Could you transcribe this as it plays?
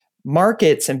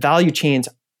markets and value chains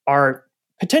are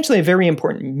potentially a very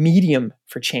important medium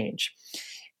for change.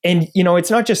 And,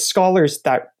 it's not just scholars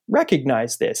that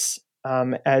recognize this.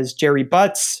 As Jerry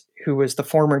Butts, who was the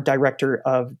former director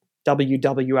of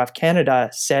WWF Canada,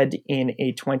 said in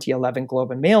a 2011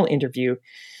 Globe and Mail interview,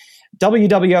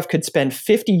 WWF could spend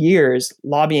 50 years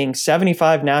lobbying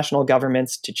 75 national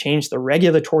governments to change the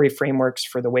regulatory frameworks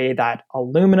for the way that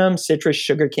aluminum, citrus,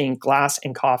 sugarcane, glass,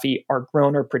 and coffee are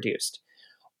grown or produced.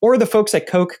 Or the folks at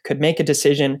Coke could make a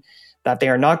decision that they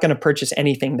are not going to purchase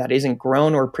anything that isn't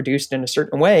grown or produced in a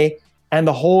certain way, and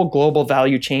the whole global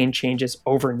value chain changes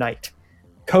overnight.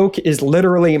 Coke is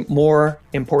literally more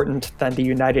important than the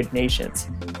United Nations.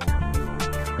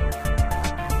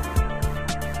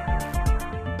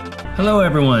 Hello,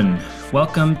 everyone.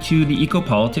 Welcome to the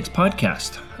Ecopolitics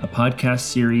Podcast, a podcast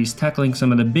series tackling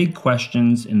some of the big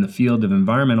questions in the field of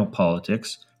environmental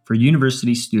politics for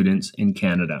university students in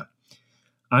Canada.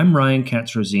 I'm Ryan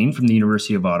Katz-Rosine from the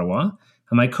University of Ottawa,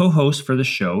 and my co-host for the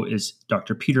show is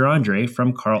Dr. Peter Andre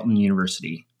from Carleton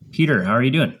University. Peter, how are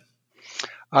you doing?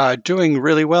 Doing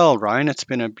really well, Ryan. It's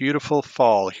been a beautiful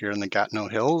fall here in the Gatineau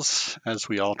Hills as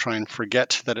we all try and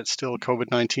forget that it's still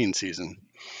COVID-19 season.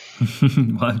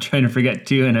 Well, I'm trying to forget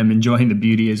too, and I'm enjoying the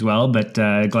beauty as well, but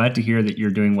glad to hear that you're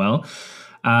doing well.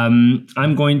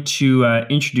 I'm going to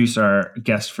introduce our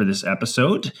guest for this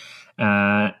episode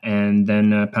and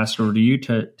then pass it over to you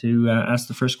to ask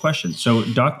the first question. So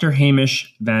Dr.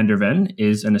 Hamish van der Ven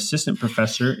is an assistant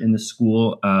professor in the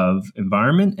School of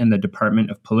Environment and the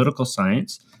Department of Political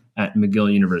Science at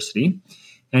McGill University.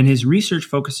 And his research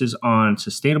focuses on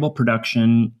sustainable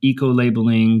production,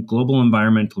 eco-labeling, global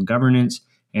environmental governance,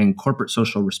 and corporate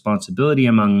social responsibility,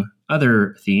 among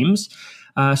other themes.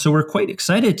 So we're quite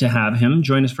excited to have him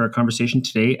join us for our conversation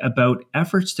today about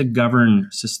efforts to govern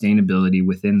sustainability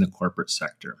within the corporate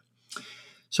sector.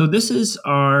 So this is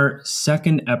our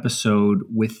second episode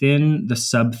within the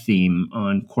sub-theme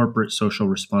on corporate social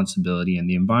responsibility and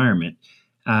the environment.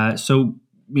 So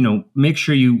make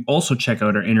sure you also check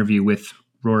out our interview with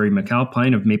Rory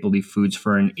McAlpine of Maple Leaf Foods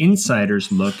for an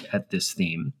insider's look at this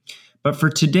theme. But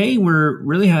for today, we're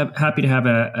really happy to have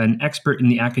an expert in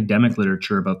the academic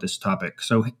literature about this topic.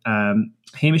 So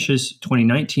Hamish's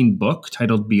 2019 book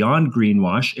titled Beyond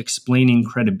Greenwash, Explaining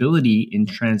Credibility in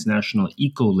Transnational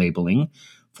Eco-Labeling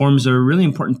forms a really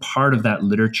important part of that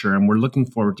literature. And we're looking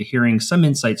forward to hearing some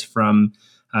insights from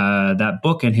that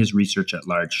book and his research at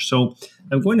large. So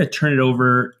I'm going to turn it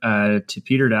over to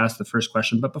Peter to ask the first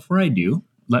question. But before I do,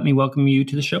 let me welcome you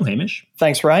to the show, Hamish.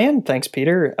 Thanks, Ryan. Thanks,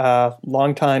 Peter.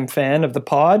 Longtime fan of the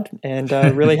pod and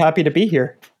really happy to be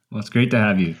here. Well, it's great to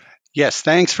have you. Yes,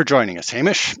 thanks for joining us,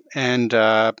 Hamish. And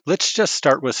let's just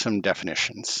start with some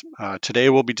definitions. Today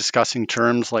we'll be discussing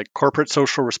terms like corporate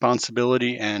social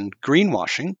responsibility and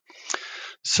greenwashing.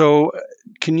 So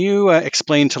can you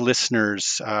explain to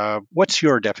listeners what's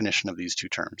your definition of these two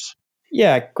terms?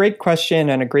 Yeah, great question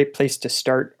and a great place to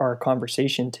start our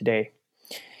conversation today.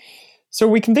 So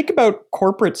we can think about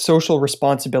corporate social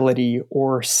responsibility,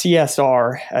 or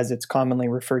CSR, as it's commonly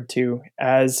referred to,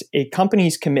 as a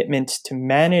company's commitment to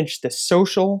manage the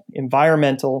social,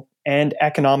 environmental, and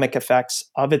economic effects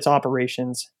of its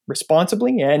operations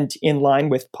responsibly and in line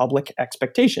with public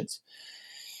expectations.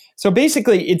 So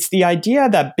basically, it's the idea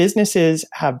that businesses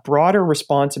have broader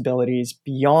responsibilities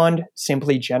beyond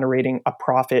simply generating a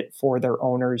profit for their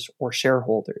owners or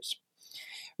shareholders.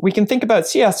 We can think about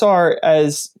CSR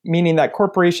as meaning that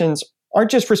corporations aren't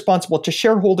just responsible to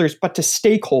shareholders, but to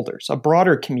stakeholders, a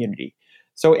broader community.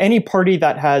 So any party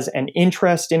that has an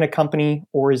interest in a company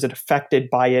or is it affected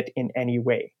by it in any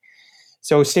way.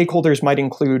 So stakeholders might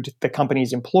include the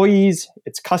company's employees,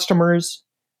 its customers,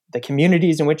 the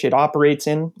communities in which it operates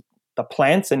in, the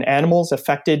plants and animals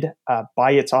affected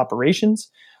by its operations,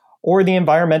 or the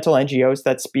environmental NGOs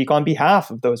that speak on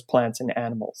behalf of those plants and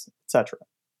animals, etc.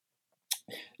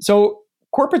 So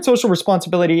corporate social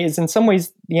responsibility is in some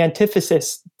ways the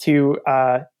antithesis to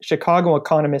Chicago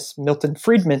economist Milton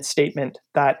Friedman's statement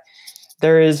that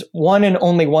there is one and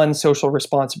only one social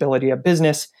responsibility of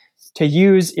business: to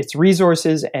use its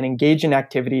resources and engage in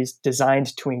activities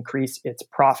designed to increase its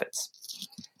profits.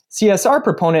 CSR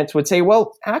proponents would say,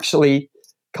 well, actually,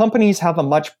 companies have a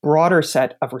much broader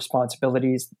set of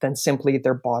responsibilities than simply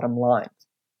their bottom line.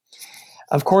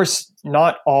 Of course,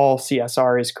 not all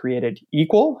CSR is created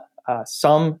equal.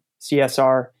 Some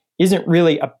CSR isn't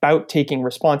really about taking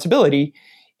responsibility.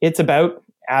 It's about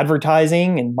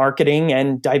advertising and marketing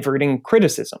and diverting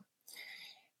criticism.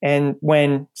 And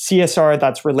when CSR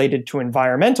that's related to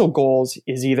environmental goals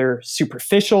is either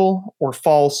superficial or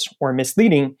false or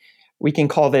misleading, we can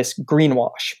call this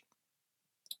greenwash.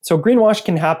 So greenwash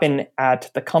can happen at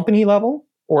the company level,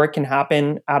 or it can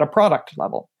happen at a product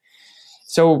level.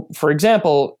 So, for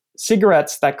example,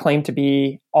 cigarettes that claim to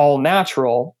be all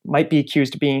natural might be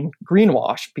accused of being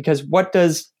greenwash, because what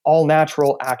does all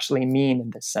natural actually mean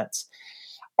in this sense?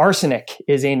 Arsenic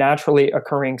is a naturally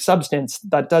occurring substance.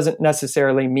 That doesn't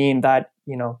necessarily mean that,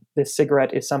 this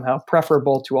cigarette is somehow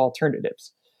preferable to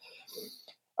alternatives.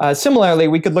 Similarly,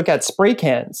 we could look at spray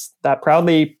cans that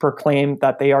proudly proclaim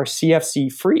that they are CFC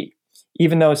free,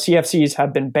 even though CFCs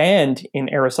have been banned in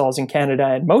aerosols in Canada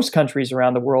and most countries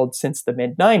around the world since the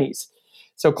mid-90s.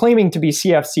 So claiming to be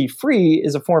CFC free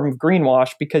is a form of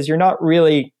greenwash, because you're not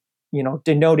really,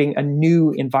 denoting a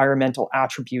new environmental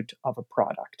attribute of a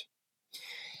product.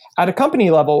 At a company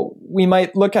level, we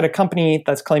might look at a company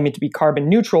that's claiming to be carbon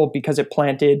neutral because it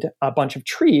planted a bunch of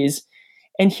trees.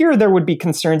 And here there would be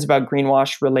concerns about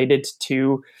greenwash related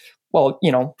to,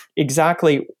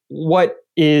 exactly what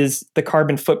is the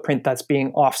carbon footprint that's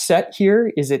being offset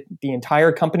here? Is it the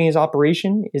entire company's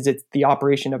operation? Is it the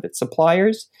operation of its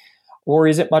suppliers? Or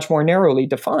is it much more narrowly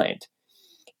defined?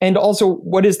 And also,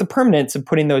 what is the permanence of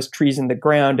putting those trees in the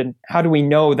ground? And how do we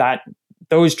know that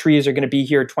those trees are going to be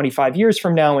here 25 years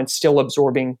from now and still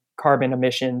absorbing carbon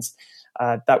emissions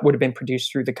that would have been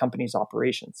produced through the company's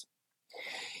operations?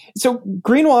 So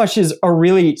greenwash is a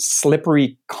really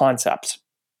slippery concept.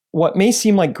 What may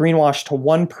seem like greenwash to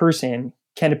one person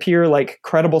can appear like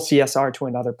credible CSR to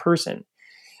another person.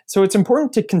 So it's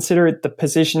important to consider the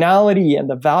positionality and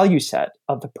the value set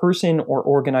of the person or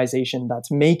organization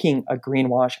that's making a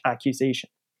greenwash accusation.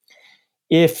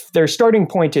 If their starting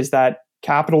point is that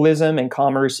capitalism and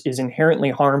commerce is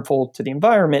inherently harmful to the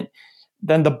environment,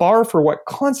 then the bar for what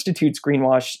constitutes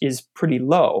greenwash is pretty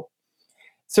low.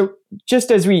 So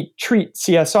just as we treat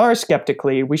CSR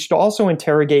skeptically, we should also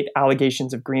interrogate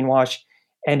allegations of greenwash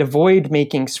and avoid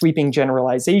making sweeping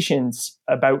generalizations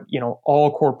about,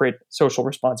 all corporate social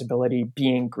responsibility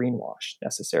being greenwash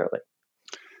necessarily.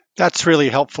 That's really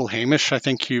helpful, Hamish. I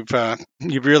think you've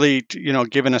really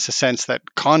given us a sense that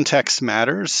context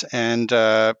matters, and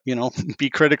be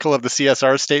critical of the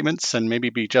CSR statements, and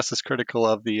maybe be just as critical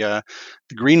of the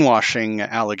greenwashing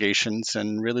allegations,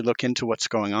 and really look into what's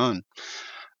going on.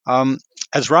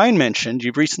 As Ryan mentioned,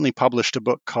 you've recently published a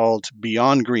book called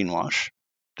Beyond Greenwash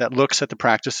that looks at the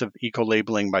practice of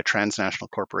eco-labeling by transnational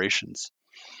corporations.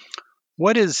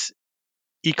 What is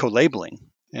eco-labeling?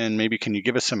 And maybe can you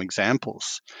give us some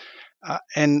examples?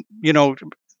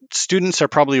 Students are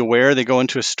probably aware, they go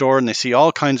into a store and they see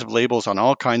all kinds of labels on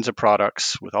all kinds of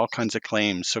products with all kinds of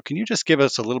claims. So can you just give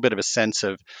us a little bit of a sense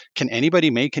of, can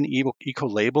anybody make an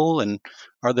eco-label, and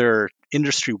are there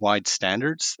industry-wide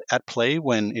standards at play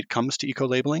when it comes to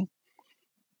eco-labeling?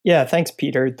 Yeah, thanks,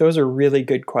 Peter. Those are really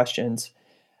good questions.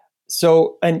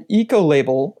 So an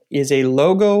eco-label is a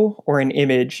logo or an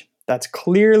image that's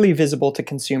clearly visible to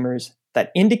consumers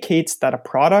that indicates that a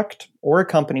product or a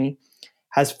company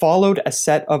has followed a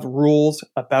set of rules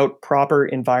about proper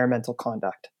environmental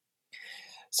conduct.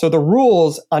 So the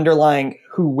rules underlying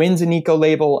who wins an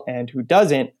eco-label and who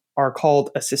doesn't are called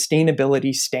a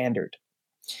sustainability standard.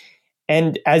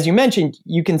 And as you mentioned,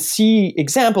 you can see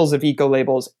examples of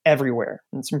eco-labels everywhere.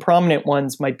 And some prominent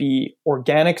ones might be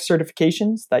organic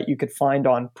certifications that you could find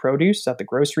on produce at the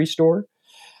grocery store,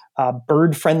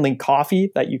 bird-friendly coffee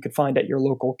that you could find at your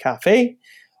local cafe,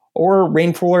 or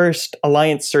Rainforest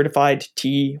Alliance certified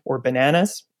tea or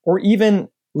bananas, or even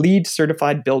LEED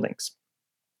certified buildings.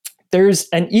 There's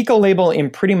an eco-label in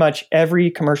pretty much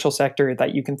every commercial sector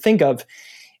that you can think of.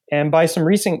 And by some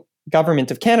recent Government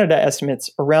of Canada estimates,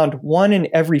 around 1 in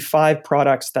every 5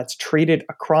 products that's traded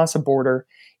across a border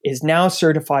is now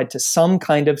certified to some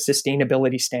kind of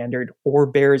sustainability standard or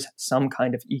bears some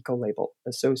kind of eco-label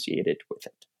associated with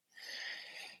it.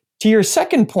 To your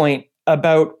second point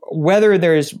about whether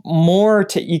there's more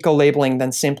to eco-labeling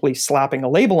than simply slapping a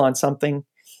label on something,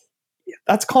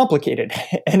 that's complicated.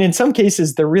 And in some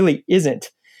cases, there really isn't.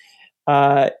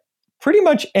 Pretty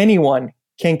much anyone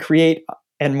can create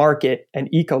and market an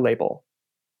eco-label.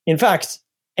 In fact,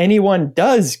 anyone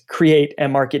does create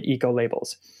and market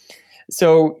eco-labels.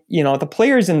 So, the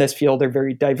players in this field are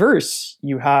very diverse.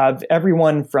 You have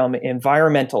everyone from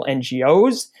environmental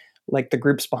NGOs, like the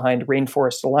groups behind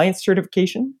Rainforest Alliance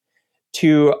certification,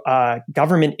 to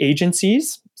government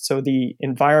agencies. So the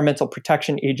Environmental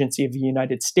Protection Agency of the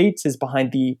United States is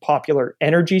behind the popular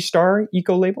Energy Star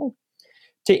eco-label,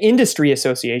 to industry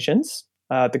associations,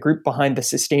 the group behind the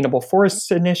Sustainable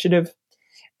Forests Initiative,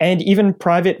 and even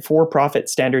private for-profit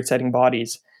standard-setting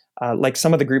bodies, like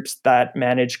some of the groups that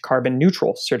manage carbon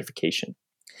neutral certification.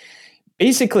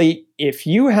 Basically, if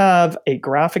you have a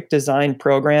graphic design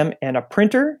program and a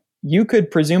printer, you could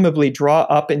presumably draw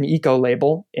up an eco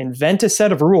label, invent a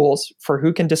set of rules for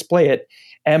who can display it,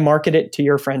 and market it to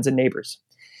your friends and neighbors.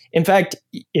 In fact,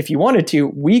 if you wanted to,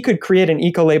 we could create an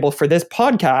eco label for this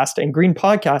podcast and Green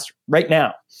Podcast right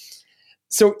now.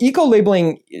 So eco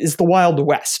labeling is the Wild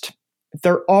West.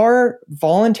 There are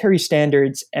voluntary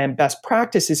standards and best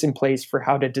practices in place for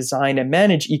how to design and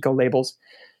manage eco labels,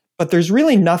 but there's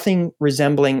really nothing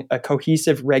resembling a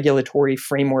cohesive regulatory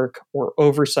framework or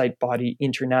oversight body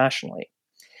internationally.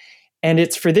 And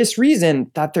it's for this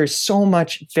reason that there's so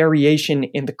much variation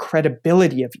in the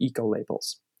credibility of eco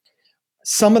labels.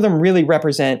 Some of them really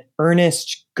represent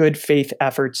earnest, good faith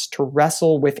efforts to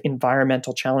wrestle with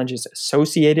environmental challenges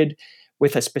associated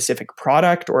with a specific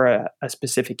product or a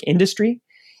specific industry.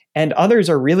 And others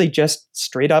are really just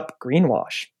straight up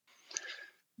greenwash.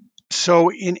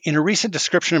 So in a recent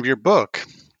description of your book,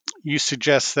 you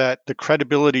suggest that the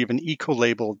credibility of an eco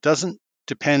label doesn't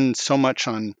depend so much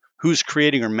on who's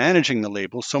creating or managing the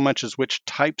label, so much as which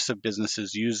types of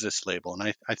businesses use this label.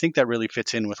 And I think that really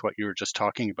fits in with what you were just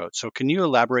talking about. So can you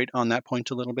elaborate on that point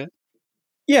a little bit?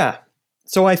 Yeah.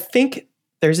 So I think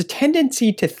there's a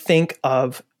tendency to think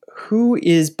of who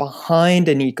is behind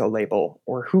an eco label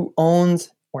or who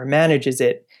owns or manages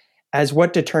it as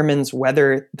what determines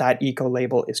whether that eco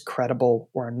label is credible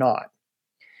or not.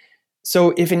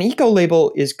 So if an eco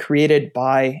label is created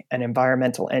by an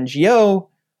environmental NGO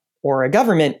or a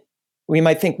government, we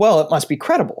might think, well, it must be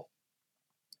credible.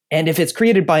 And if it's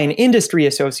created by an industry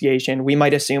association, we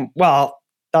might assume, well,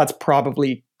 that's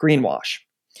probably greenwash.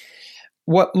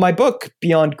 What my book,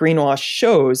 Beyond Greenwash,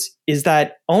 shows is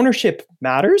that ownership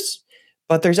matters,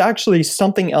 but there's actually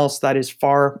something else that is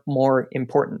far more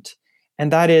important.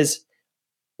 And that is,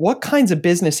 what kinds of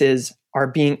businesses are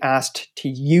being asked to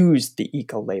use the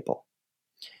eco label?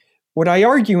 What I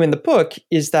argue in the book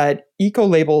is that eco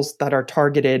labels that are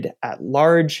targeted at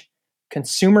large,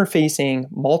 consumer-facing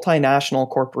multinational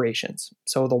corporations,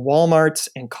 so the Walmarts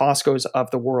and Costcos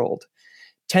of the world,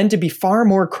 tend to be far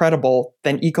more credible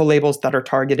than eco labels that are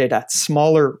targeted at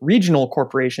smaller regional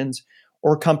corporations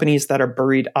or companies that are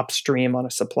buried upstream on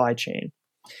a supply chain.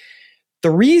 The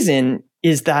reason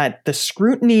is that the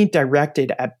scrutiny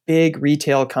directed at big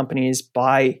retail companies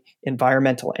by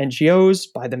environmental NGOs,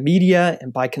 by the media,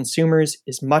 and by consumers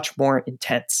is much more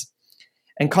intense.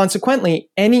 And consequently,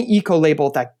 any eco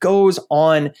label that goes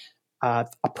on a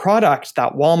product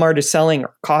that Walmart is selling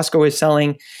or Costco is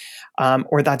selling,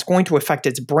 or that's going to affect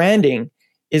its branding,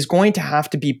 is going to have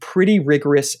to be pretty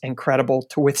rigorous and credible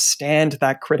to withstand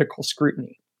that critical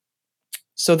scrutiny.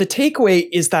 So the takeaway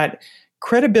is that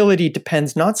credibility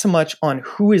depends not so much on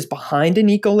who is behind an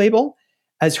eco label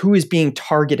as who is being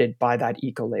targeted by that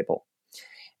eco label.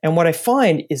 And what I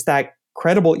find is that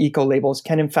credible eco labels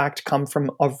can in fact come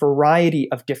from a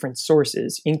variety of different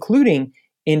sources, including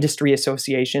industry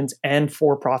associations and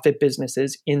for-profit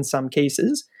businesses in some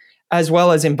cases, as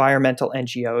well as environmental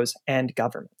NGOs and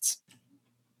governments.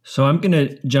 So I'm going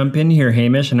to jump in here,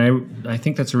 Hamish, and I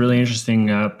think that's a really interesting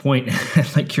point. I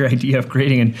like your idea of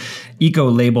creating an eco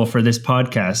label for this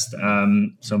podcast.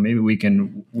 So maybe we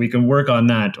can work on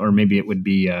that, or maybe it would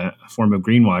be a form of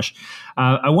greenwash.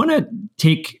 I want to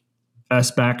take us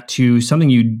back to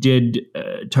something you did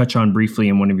touch on briefly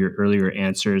in one of your earlier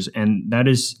answers, and that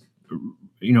is,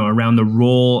 around the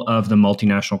role of the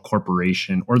multinational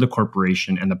corporation or the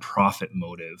corporation and the profit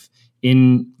motive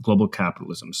in global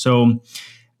capitalism. So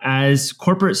as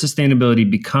corporate sustainability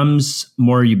becomes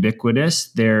more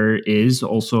ubiquitous, there is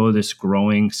also this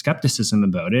growing skepticism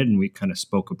about it. And we kind of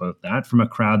spoke about that from a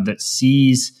crowd that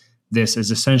sees this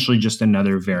as essentially just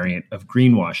another variant of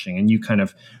greenwashing. And you kind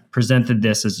of presented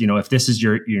this as, if this is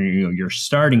your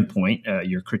starting point,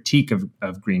 your critique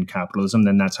of green capitalism,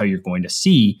 then that's how you're going to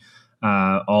see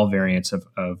all variants of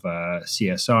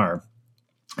CSR.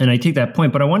 And I take that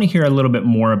point, but I want to hear a little bit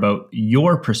more about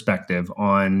your perspective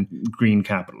on green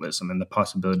capitalism and the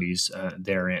possibilities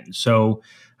therein. So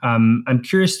I'm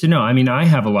curious to know, I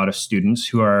have a lot of students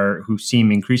who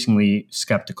seem increasingly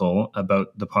skeptical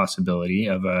about the possibility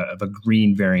of a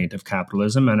green variant of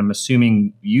capitalism. And I'm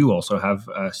assuming you also have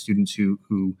students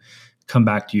who come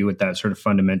back to you with that sort of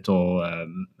fundamental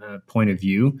point of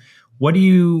view. What do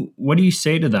you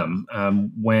say to them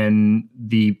when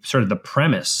the sort of the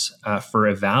premise for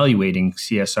evaluating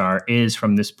CSR is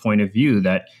from this point of view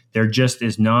that there just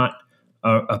is not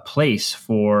a place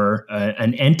for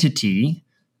an entity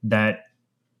that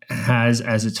has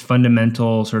as its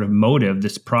fundamental sort of motive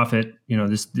this profit,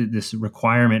 this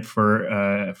requirement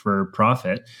for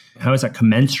profit, how is that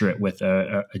commensurate with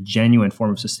a genuine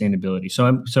form of sustainability?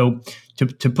 So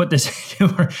to put this in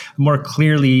a more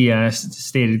clearly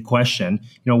stated question,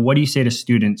 what do you say to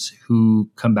students who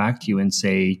come back to you and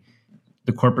say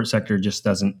the corporate sector just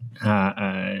doesn't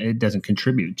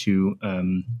contribute to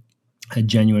a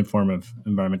genuine form of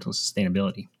environmental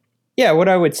sustainability? Yeah, what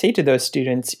I would say to those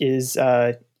students is,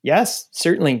 yes,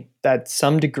 certainly that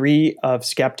some degree of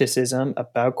skepticism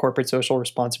about corporate social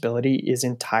responsibility is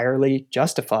entirely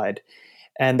justified,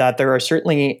 and that there are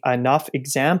certainly enough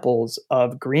examples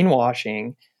of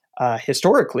greenwashing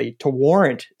historically to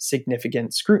warrant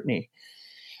significant scrutiny.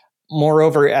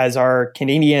 Moreover, as our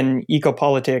Canadian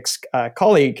ecopolitics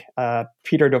colleague,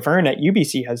 Peter Doverne at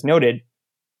UBC, has noted,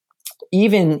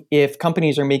 even if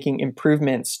companies are making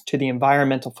improvements to the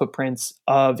environmental footprints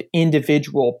of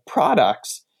individual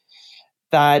products,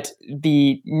 that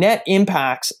the net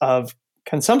impacts of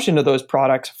consumption of those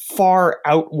products far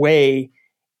outweigh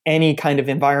any kind of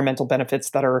environmental benefits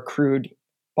that are accrued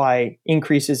by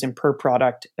increases in per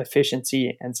product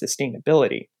efficiency and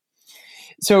sustainability.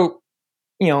 So,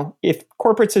 if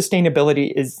corporate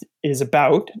sustainability is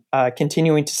about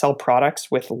continuing to sell products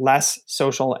with less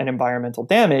social and environmental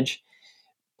damage,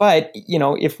 but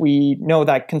if we know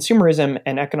that consumerism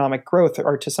and economic growth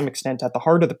are to some extent at the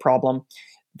heart of the problem,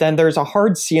 then there's a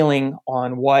hard ceiling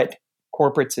on what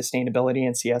corporate sustainability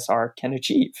and CSR can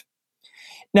achieve.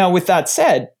 Now, with that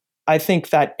said, I think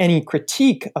that any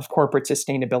critique of corporate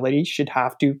sustainability should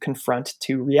have to confront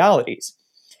two realities.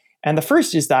 And the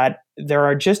first is that there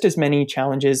are just as many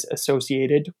challenges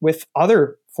associated with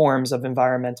other forms of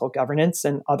environmental governance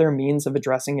and other means of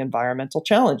addressing environmental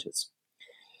challenges.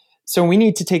 So we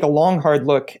need to take a long, hard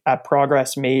look at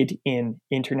progress made in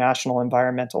international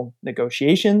environmental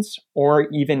negotiations or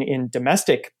even in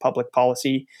domestic public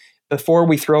policy before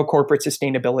we throw corporate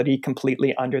sustainability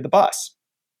completely under the bus.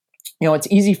 It's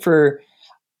easy for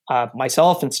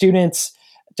myself and students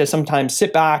to sometimes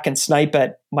sit back and snipe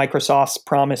at Microsoft's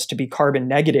promise to be carbon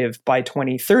negative by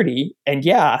 2030. And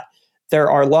yeah,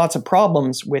 there are lots of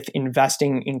problems with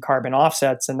investing in carbon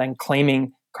offsets and then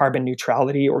claiming carbon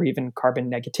neutrality or even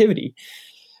carbon negativity.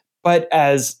 But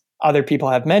as other people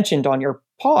have mentioned on your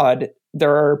pod,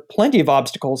 there are plenty of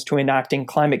obstacles to enacting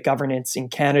climate governance in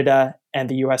Canada and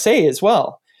the USA as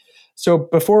well. So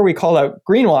before we call out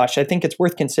greenwash, I think it's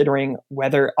worth considering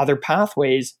whether other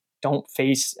pathways don't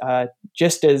face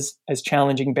just as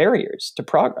challenging barriers to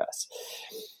progress.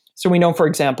 So we know, for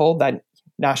example, that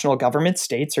national governments,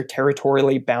 states, are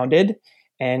territorially bounded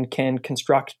and can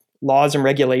construct laws and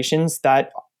regulations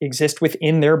that exist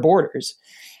within their borders.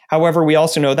 However, we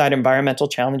also know that environmental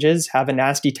challenges have a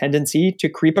nasty tendency to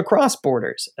creep across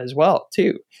borders as well,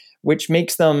 too, which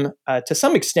makes them, to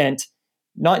some extent,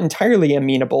 not entirely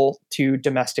amenable to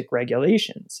domestic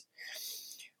regulations.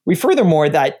 We furthermore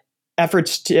that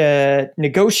efforts to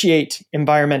negotiate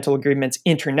environmental agreements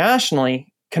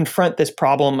internationally confront this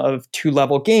problem of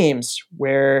two-level games,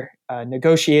 where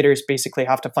negotiators basically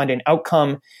have to find an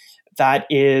outcome that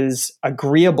is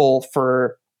agreeable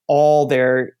for all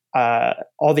the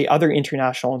other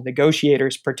international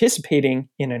negotiators participating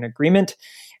in an agreement,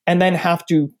 and then have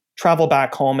to travel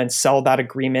back home and sell that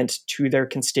agreement to their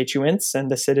constituents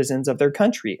and the citizens of their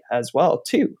country as well,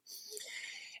 too.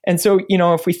 And so,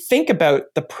 if we think about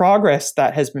the progress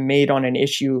that has been made on an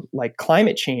issue like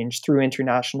climate change through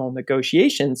international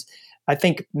negotiations, I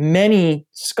think many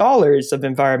scholars of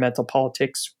environmental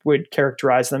politics would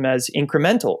characterize them as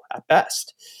incremental at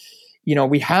best.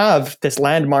 We have this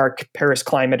landmark Paris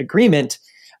Climate Agreement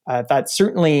that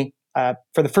certainly,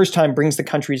 for the first time, brings the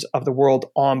countries of the world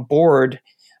on board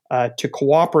to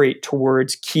cooperate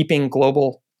towards keeping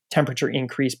global temperature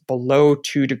increase below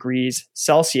 2 degrees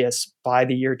Celsius by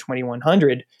the year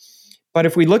 2100. But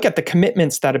if we look at the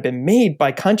commitments that have been made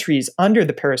by countries under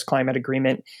the Paris Climate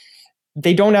Agreement,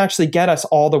 they don't actually get us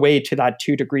all the way to that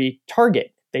 2-degree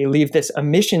target. They leave this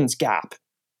emissions gap,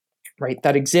 right,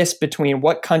 that exists between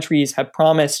what countries have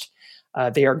promised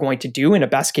they are going to do in a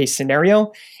best case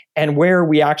scenario and where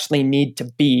we actually need to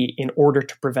be in order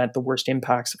to prevent the worst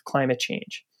impacts of climate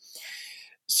change.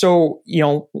 So,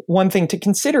 one thing to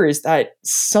consider is that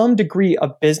some degree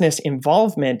of business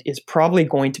involvement is probably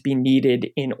going to be needed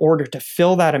in order to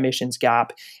fill that emissions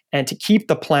gap and to keep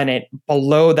the planet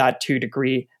below that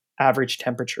 2-degree average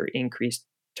temperature increase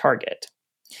target.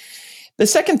 The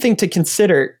second thing to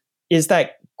consider is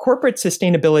that corporate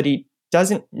sustainability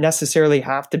doesn't necessarily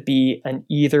have to be an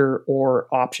either-or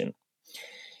option.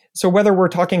 So whether we're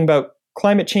talking about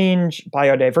climate change,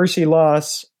 biodiversity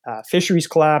loss, fisheries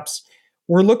collapse,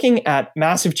 we're looking at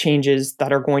massive changes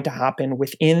that are going to happen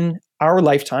within our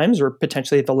lifetimes or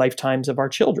potentially the lifetimes of our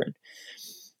children.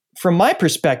 From my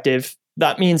perspective,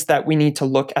 that means that we need to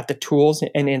look at the tools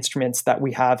and instruments that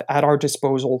we have at our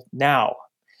disposal now.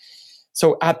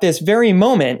 So at this very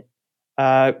moment,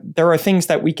 there are things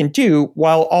that we can do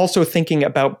while also thinking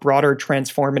about broader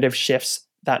transformative shifts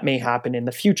that may happen in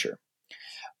the future.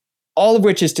 All of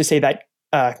which is to say that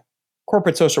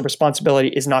corporate social responsibility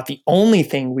is not the only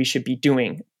thing we should be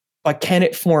doing, but can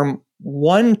it form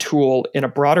one tool in a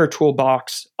broader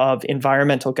toolbox of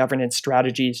environmental governance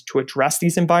strategies to address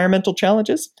these environmental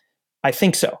challenges? I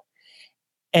think so.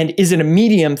 And is it a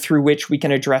medium through which we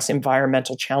can address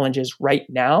environmental challenges right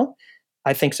now?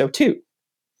 I think so too.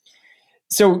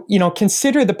 So,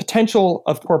 consider the potential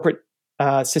of corporate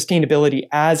sustainability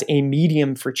as a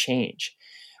medium for change.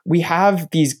 We have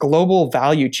these global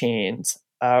value chains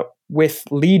with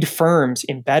lead firms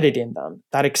embedded in them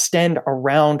that extend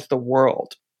around the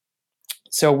world.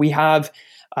 So we have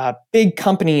big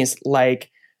companies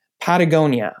like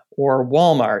Patagonia or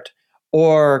Walmart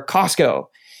or Costco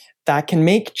that can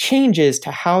make changes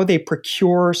to how they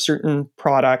procure certain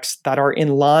products that are in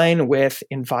line with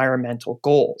environmental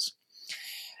goals.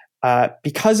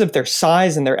 Because of their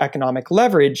size and their economic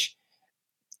leverage,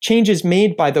 changes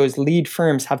made by those lead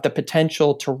firms have the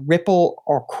potential to ripple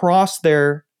across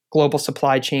their global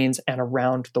supply chains and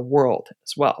around the world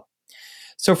as well.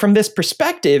 So from this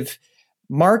perspective,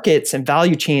 markets and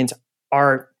value chains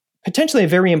are potentially a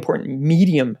very important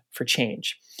medium for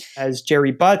change. As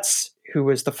Jerry Butts, who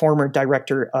was the former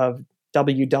director of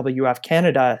WWF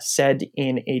Canada, said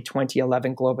in a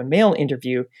 2011 Globe and Mail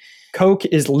interview, Coke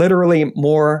is literally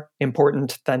more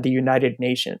important than the United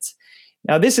Nations.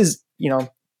 Now, this is,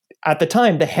 at the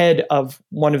time, the head of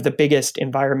one of the biggest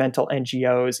environmental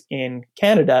NGOs in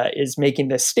Canada is making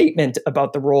this statement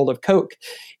about the role of Coke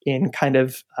in kind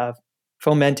of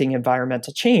fomenting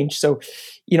environmental change. So,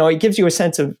 it gives you a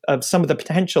sense of some of the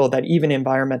potential that even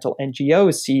environmental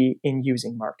NGOs see in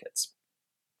using markets.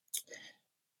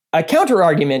 A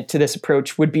counter-argument to this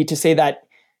approach would be to say that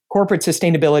corporate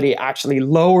sustainability actually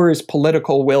lowers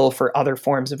political will for other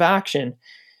forms of action,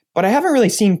 but I haven't really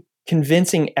seen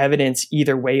convincing evidence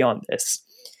either way on this.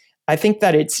 I think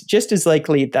that it's just as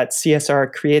likely that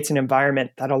CSR creates an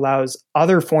environment that allows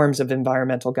other forms of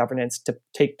environmental governance to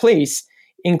take place,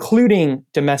 including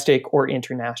domestic or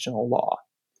international law.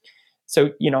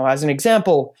 So, as an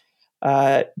example,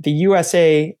 the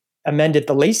USA amended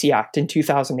the Lacey Act in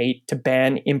 2008 to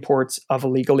ban imports of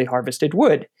illegally harvested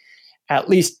wood. At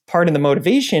least part of the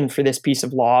motivation for this piece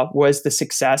of law was the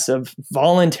success of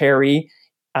voluntary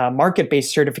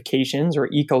market-based certifications or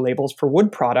eco-labels for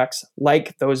wood products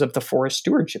like those of the Forest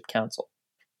Stewardship Council.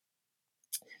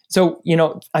 So,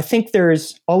 I think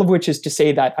there's, all of which is to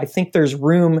say that I think there's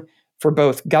room for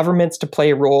both governments to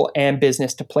play a role and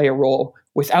business to play a role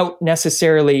without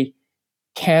necessarily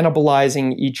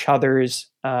cannibalizing each other's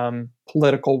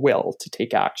political will to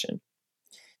take action.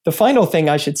 The final thing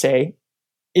I should say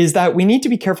is that we need to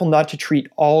be careful not to treat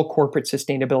all corporate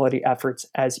sustainability efforts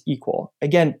as equal.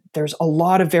 Again, there's a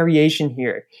lot of variation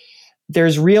here.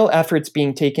 There's real efforts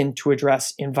being taken to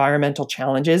address environmental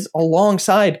challenges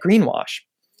alongside greenwash.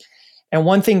 And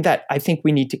one thing that I think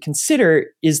we need to consider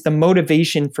is the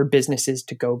motivation for businesses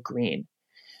to go green.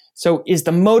 So is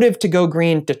the motive to go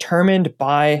green determined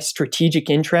by strategic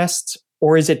interests,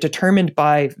 or is it determined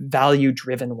by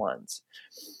value-driven ones?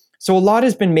 So a lot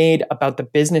has been made about the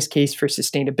business case for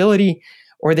sustainability,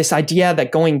 or this idea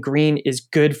that going green is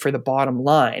good for the bottom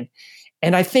line.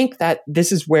 And I think that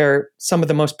this is where some of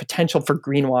the most potential for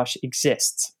greenwash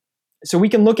exists. So we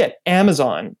can look at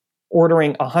Amazon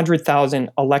ordering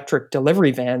 100,000 electric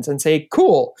delivery vans and say,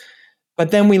 cool. But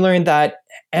then we learned that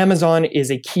Amazon is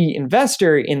a key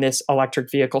investor in this electric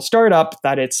vehicle startup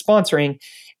that it's sponsoring.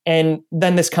 And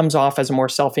then this comes off as a more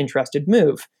self-interested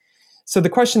move. So the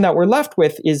question that we're left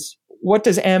with is, what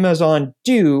does Amazon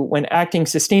do when acting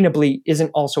sustainably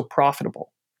isn't also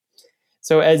profitable?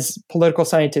 So as political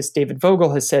scientist David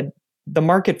Vogel has said, the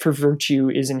market for virtue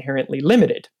is inherently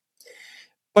limited.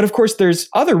 But of course, there's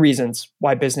other reasons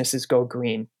why businesses go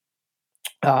green.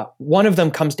 One of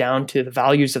them comes down to the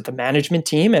values of the management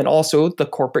team and also the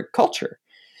corporate culture.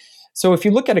 So if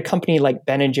you look at a company like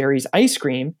Ben & Jerry's ice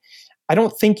cream, I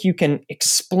don't think you can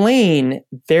explain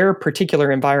their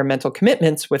particular environmental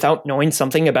commitments without knowing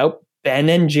something about Ben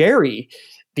and Jerry,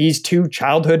 these two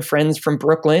childhood friends from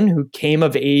Brooklyn who came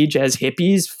of age as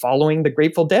hippies following the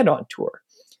Grateful Dead on tour.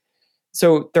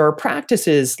 So there are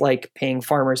practices like paying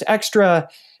farmers extra,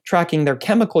 tracking their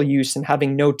chemical use, and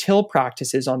having no-till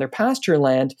practices on their pasture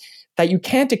land that you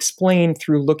can't explain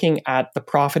through looking at the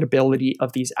profitability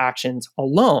of these actions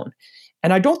alone.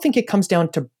 And I don't think it comes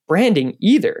down to branding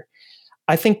either.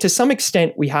 I think to some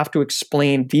extent, we have to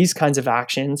explain these kinds of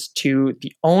actions to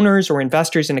the owners or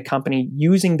investors in a company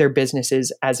using their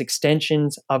businesses as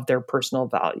extensions of their personal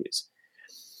values.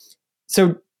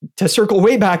 So to circle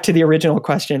way back to the original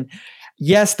question,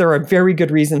 yes, there are very good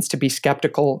reasons to be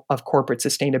skeptical of corporate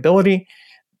sustainability,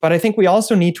 but I think we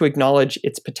also need to acknowledge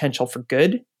its potential for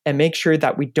good and make sure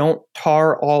that we don't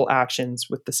tar all actions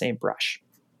with the same brush.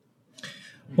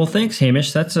 Well, thanks,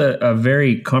 Hamish. That's a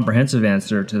very comprehensive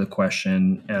answer to the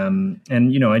question. And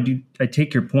I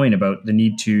take your point about the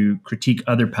need to critique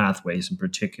other pathways in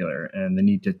particular, and the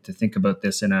need to think about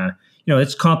this in a,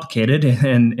 it's complicated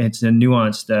and it's a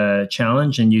nuanced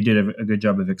challenge, and you did a good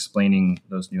job of explaining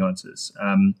those nuances.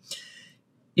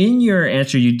 In your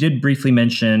answer, you did briefly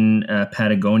mention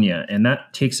Patagonia, and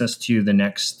that takes us to the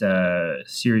next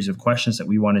series of questions that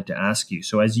we wanted to ask you.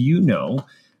 So as you know,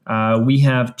 we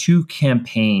have two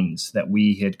campaigns that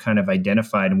we had kind of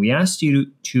identified, and we asked you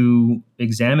to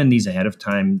examine these ahead of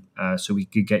time so we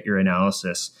could get your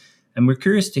analysis. And we're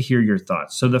curious to hear your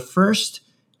thoughts. So the first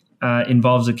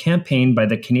involves a campaign by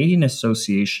the Canadian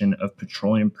Association of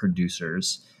Petroleum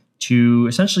Producers to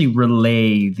essentially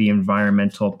relay the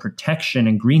environmental protection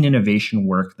and green innovation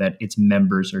work that its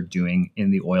members are doing in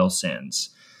the oil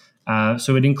sands.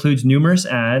 So it includes numerous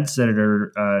ads that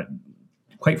are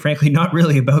quite frankly, not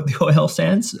really about the oil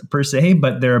sands per se,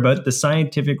 but they're about the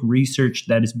scientific research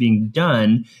that is being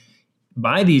done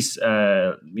by these,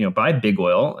 by big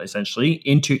oil, essentially,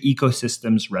 into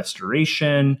ecosystems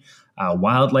restoration,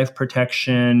 wildlife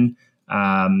protection,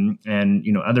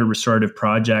 and other restorative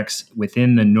projects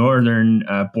within the northern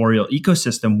boreal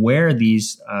ecosystem where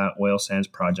these oil sands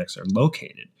projects are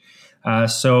located.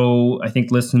 So I think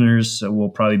listeners will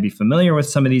probably be familiar with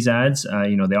some of these ads.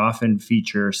 They often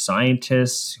feature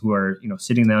scientists who are,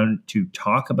 sitting down to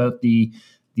talk about the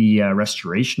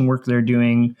restoration work they're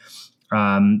doing.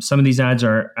 Some of these ads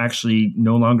are actually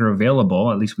no longer available.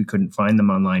 At least we couldn't find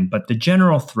them online. But the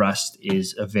general thrust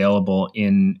is available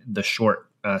in the short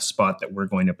spot that we're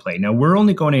going to play. Now, we're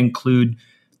only going to include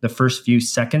the first few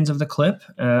seconds of the clip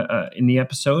in the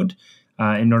episode,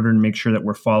 in order to make sure that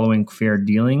we're following fair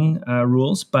dealing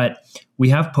rules. But we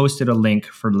have posted a link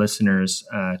for listeners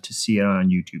to see it on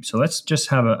YouTube. So let's just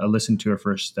have a listen to our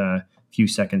first few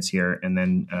seconds here, and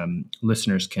then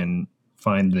listeners can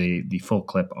find the full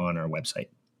clip on our website.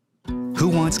 Who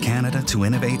wants Canada to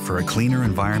innovate for a cleaner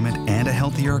environment and a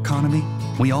healthier economy?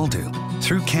 We all do,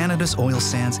 through Canada's Oil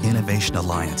Sands Innovation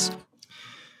Alliance.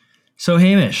 So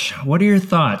Hamish, what are your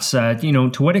thoughts?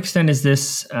 To what extent is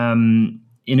this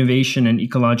innovation and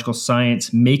ecological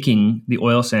science making the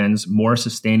oil sands more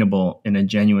sustainable in a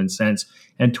genuine sense?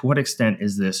 And to what extent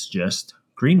is this just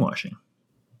greenwashing?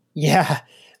 Yeah.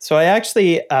 So I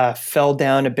actually fell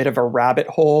down a bit of a rabbit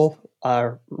hole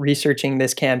researching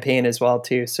this campaign as well,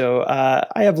 too. So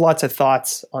I have lots of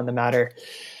thoughts on the matter.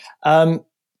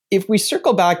 If we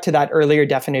circle back to that earlier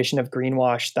definition of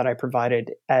greenwash that I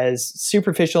provided as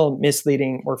superficial,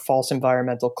 misleading, or false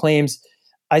environmental claims,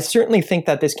 I certainly think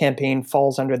that this campaign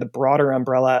falls under the broader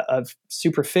umbrella of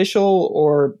superficial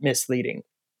or misleading.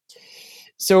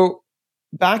 So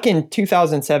back in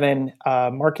 2007,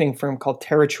 a marketing firm called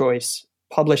TerraChoice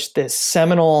published this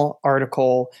seminal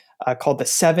article called The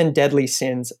 7 Deadly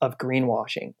Sins of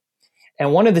Greenwashing.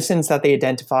 And one of the sins that they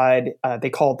identified, they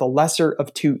called the lesser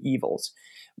of two evils,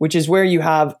 which is where you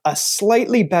have a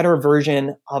slightly better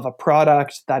version of a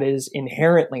product that is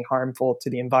inherently harmful to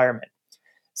the environment.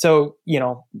 So,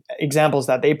 examples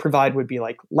that they provide would be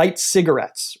like light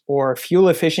cigarettes or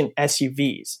fuel-efficient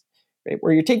SUVs, right?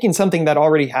 Where you're taking something that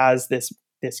already has this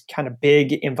kind of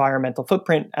big environmental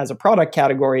footprint as a product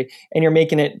category, and you're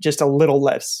making it just a little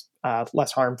less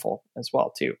harmful as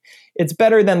well, too. It's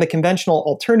better than the conventional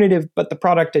alternative, but the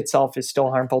product itself is still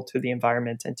harmful to the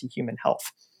environment and to human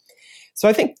health. So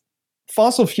I think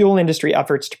fossil fuel industry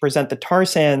efforts to present the tar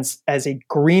sands as a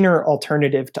greener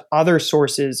alternative to other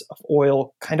sources of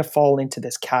oil kind of fall into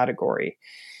this category.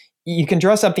 You can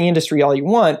dress up the industry all you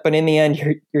want, but in the end,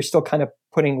 you're still kind of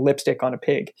putting lipstick on a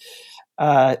pig.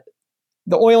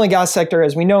 The oil and gas sector,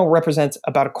 as we know, represents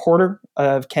about a quarter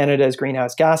of Canada's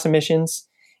greenhouse gas emissions,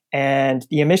 and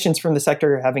the emissions from the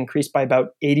sector have increased by about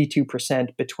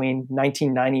 82% between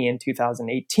 1990 and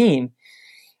 2018.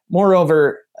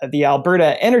 Moreover, the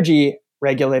Alberta Energy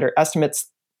Regulator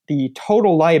estimates the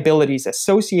total liabilities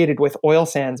associated with oil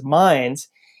sands mines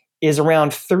is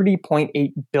around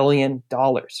 $30.8 billion.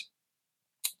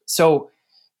 So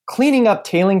cleaning up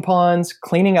tailing ponds,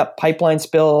 cleaning up pipeline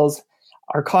spills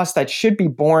are costs that should be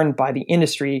borne by the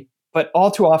industry, but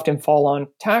all too often fall on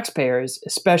taxpayers,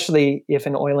 especially if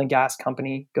an oil and gas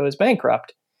company goes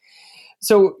bankrupt.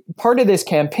 So part of this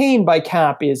campaign by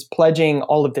CAP is pledging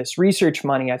all of this research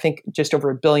money, I think just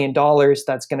over $1 billion,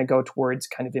 that's going to go towards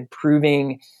kind of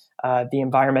improving the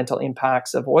environmental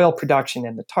impacts of oil production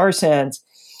and the tar sands.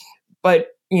 But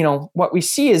what we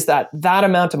see is that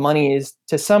amount of money is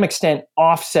to some extent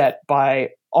offset by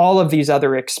all of these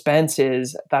other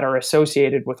expenses that are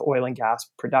associated with oil and gas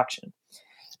production.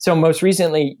 So most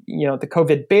recently, the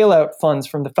COVID bailout funds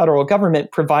from the federal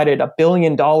government provided $1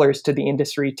 billion to the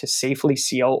industry to safely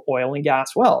seal oil and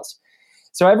gas wells.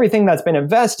 So everything that's been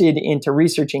invested into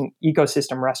researching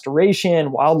ecosystem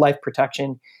restoration, wildlife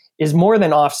protection, is more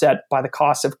than offset by the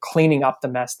cost of cleaning up the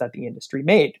mess that the industry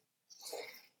made.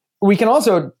 We can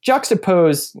also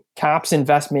juxtapose CAP's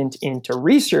investment into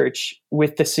research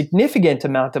with the significant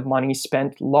amount of money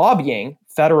spent lobbying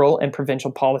federal and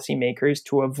provincial policymakers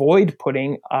to avoid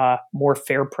putting a more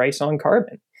fair price on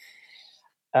carbon.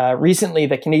 Recently,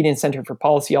 the Canadian Centre for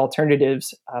Policy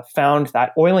Alternatives found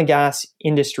that oil and gas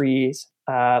industries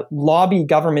lobby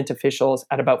government officials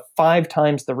at about 5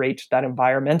 times the rate that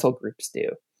environmental groups do.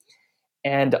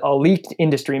 And a leaked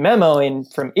industry memo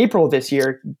from April of this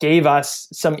year gave us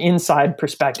some inside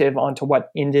perspective onto what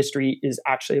industry is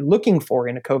actually looking for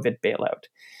in a COVID bailout.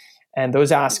 And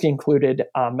those asks included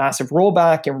a massive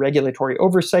rollback in regulatory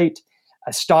oversight,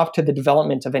 a stop to the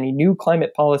development of any new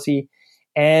climate policy,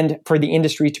 and for the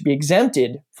industry to be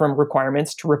exempted from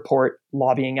requirements to report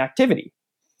lobbying activity.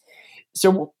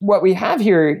 So what we have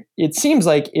here, it seems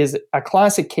like, is a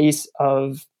classic case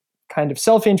of kind of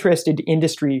self-interested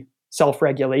industry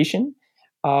self-regulation,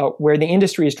 where the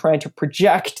industry is trying to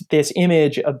project this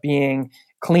image of being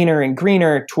cleaner and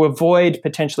greener to avoid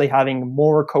potentially having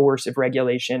more coercive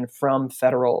regulation from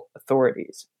federal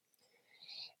authorities.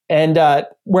 And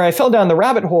where I fell down the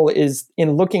rabbit hole is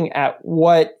in looking at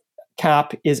what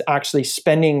CAP is actually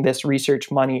spending this research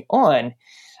money on.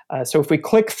 So if we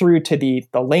click through to the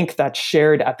link that's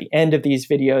shared at the end of these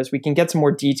videos, we can get some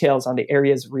more details on the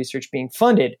areas of research being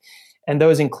funded. And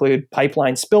those include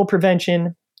pipeline spill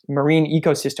prevention, marine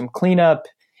ecosystem cleanup,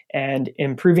 and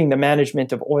improving the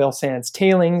management of oil sands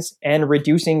tailings, and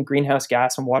reducing greenhouse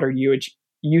gas and water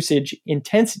usage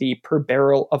intensity per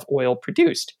barrel of oil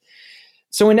produced.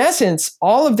 So in essence,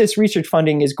 all of this research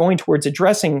funding is going towards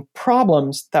addressing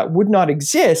problems that would not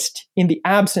exist in the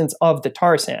absence of the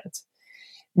tar sands.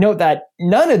 Note that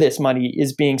none of this money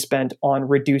is being spent on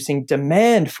reducing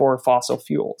demand for fossil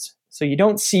fuels. So you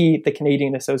don't see the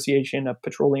Canadian Association of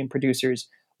Petroleum Producers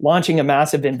launching a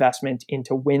massive investment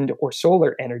into wind or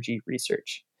solar energy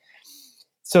research.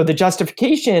 So the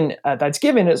justification that's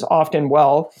given is often,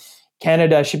 well,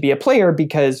 Canada should be a player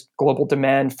because global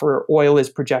demand for oil is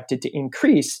projected to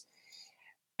increase.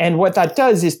 And what that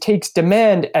does is takes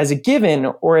demand as a given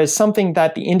or as something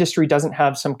that the industry doesn't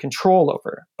have some control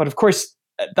over. But of course,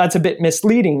 that's a bit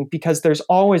misleading because there's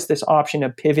always this option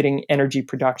of pivoting energy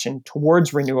production towards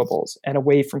renewables and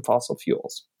away from fossil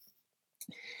fuels.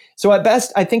 So at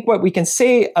best, I think what we can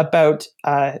say about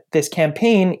this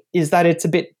campaign is that it's a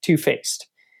bit two-faced.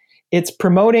 It's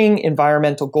promoting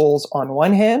environmental goals on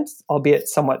one hand, albeit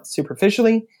somewhat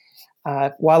superficially,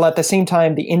 while at the same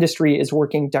time, the industry is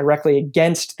working directly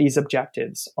against these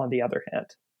objectives on the other hand.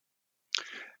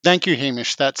 Thank you,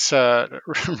 Hamish. That's a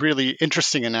really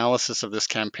interesting analysis of this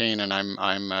campaign, and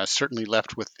I'm certainly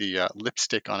left with the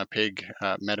lipstick on a pig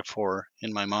metaphor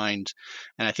in my mind.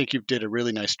 And I think you did a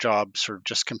really nice job sort of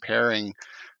just comparing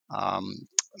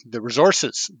the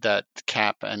resources that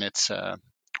CAP and its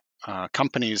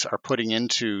companies are putting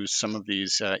into some of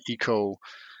these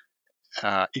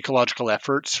ecological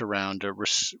efforts around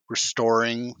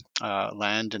restoring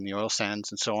land in the oil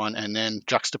sands and so on, and then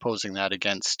juxtaposing that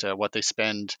against what they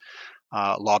spend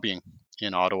lobbying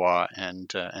in Ottawa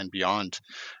and beyond.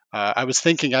 I was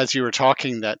thinking as you were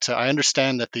talking that I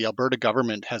understand that the Alberta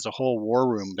government has a whole war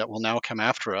room that will now come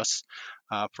after us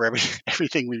for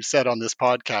everything we've said on this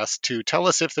podcast to tell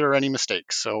us if there are any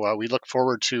mistakes. So we look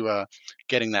forward to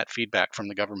getting that feedback from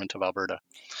the government of Alberta.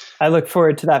 I look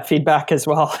forward to that feedback as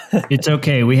well. It's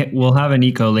okay. We'll have an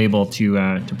eco label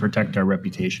to protect our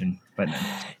reputation. But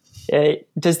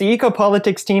does the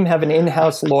eco-politics team have an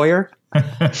in-house lawyer?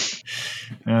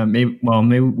 Maybe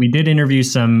we did interview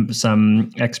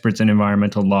some experts in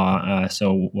environmental law,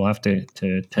 so we'll have to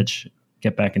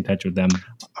get back in touch with them.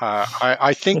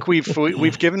 I think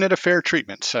we've given it a fair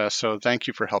treatment. So thank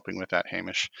you for helping with that,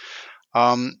 Hamish.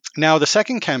 Now, the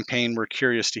second campaign we're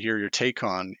curious to hear your take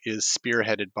on is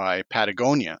spearheaded by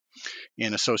Patagonia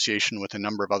in association with a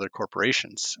number of other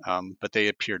corporations, but they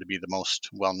appear to be the most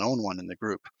well-known one in the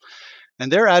group.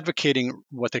 And they're advocating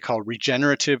what they call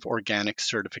regenerative organic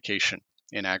certification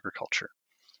in agriculture.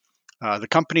 The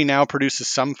company now produces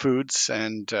some foods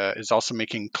and is also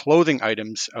making clothing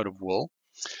items out of wool.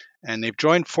 And they've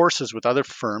joined forces with other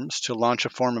firms to launch a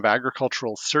form of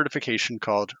agricultural certification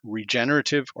called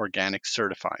Regenerative Organic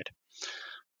Certified.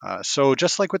 So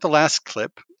just like with the last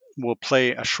clip, we'll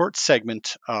play a short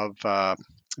segment of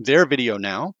their video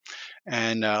now,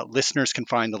 and listeners can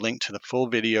find the link to the full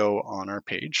video on our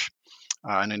page.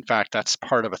 And in fact, that's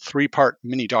part of a 3-part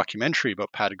mini documentary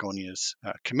about Patagonia's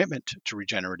commitment to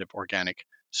regenerative organic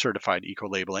certified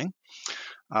eco-labeling.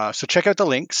 So check out the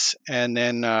links, and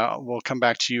then we'll come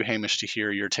back to you, Hamish, to hear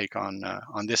your take on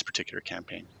this particular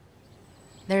campaign.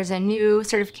 There's a new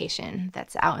certification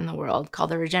that's out in the world called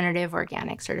the Regenerative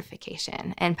Organic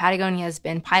Certification, and Patagonia has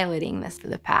been piloting this for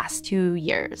the past 2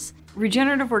 years.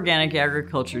 Regenerative organic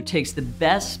agriculture takes the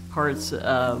best parts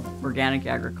of organic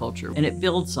agriculture and it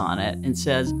builds on it and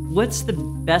says, what's the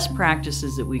best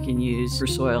practices that we can use for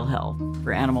soil health,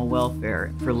 for animal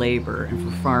welfare, for labor, and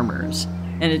for farmers?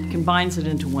 And it combines it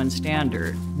into one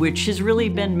standard, which has really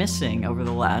been missing over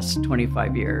the last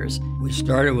 25 years. We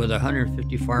started with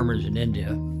 150 farmers in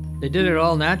India. They did it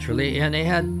all naturally, and they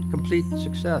had complete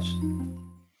success.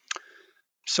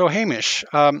 So Hamish,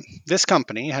 this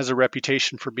company has a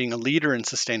reputation for being a leader in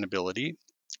sustainability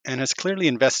and has clearly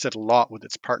invested a lot with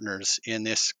its partners in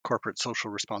this corporate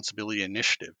social responsibility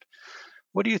initiative.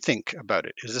 What do you think about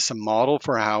it? Is this a model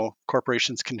for how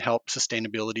corporations can help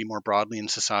sustainability more broadly in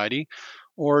society?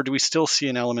 Or do we still see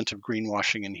an element of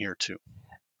greenwashing in here too?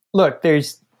 Look,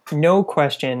 there's no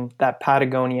question that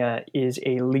Patagonia is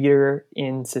a leader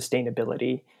in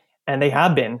sustainability, and they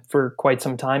have been for quite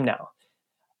some time now.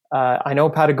 I know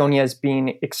Patagonia has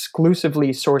been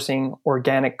exclusively sourcing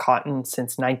organic cotton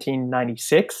since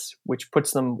 1996, which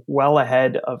puts them well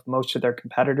ahead of most of their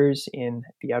competitors in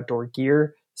the outdoor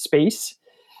gear space.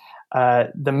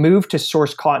 The move to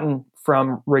source cotton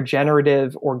from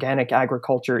regenerative organic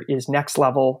agriculture is next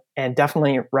level and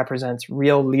definitely represents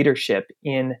real leadership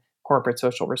in corporate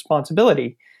social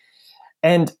responsibility.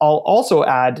 And I'll also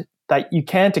add that you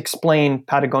can't explain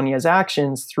Patagonia's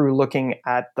actions through looking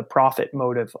at the profit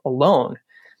motive alone.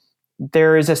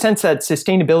 There is a sense that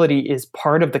sustainability is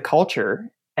part of the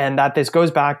culture, and that this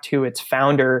goes back to its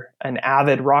founder, an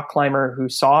avid rock climber who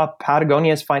saw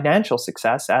Patagonia's financial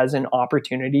success as an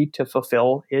opportunity to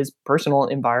fulfill his personal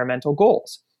environmental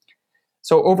goals.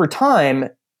 So over time,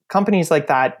 companies like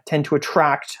that tend to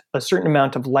attract a certain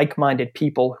amount of like-minded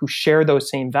people who share those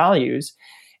same values.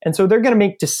 And so they're going to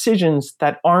make decisions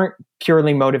that aren't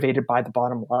purely motivated by the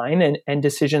bottom line, and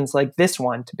decisions like this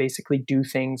one to basically do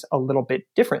things a little bit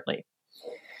differently.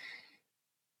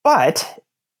 But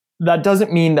that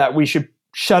doesn't mean that we should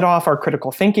shut off our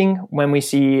critical thinking when we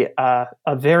see a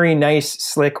very nice,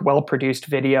 slick, well-produced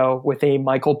video with a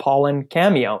Michael Pollan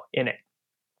cameo in it.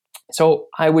 So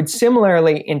I would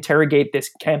similarly interrogate this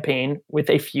campaign with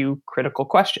a few critical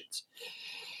questions.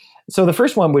 So the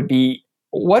first one would be,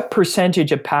 what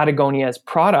percentage of Patagonia's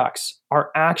products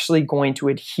are actually going to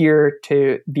adhere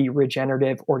to the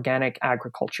regenerative organic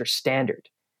agriculture standard?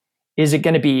 Is it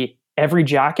going to be every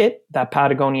jacket that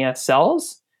Patagonia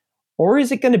sells? Or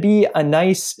is it going to be a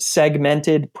nice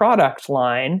segmented product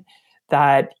line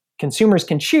that consumers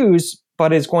can choose,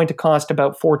 but is going to cost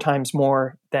about 4 times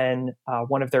more than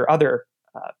one of their other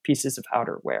pieces of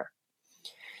outerwear?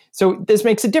 So this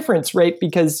makes a difference, right?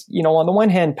 Because, on the one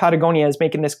hand, Patagonia is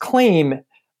making this claim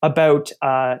about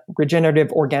regenerative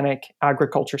organic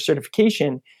agriculture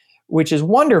certification, which is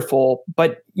wonderful,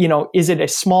 but, is it a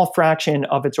small fraction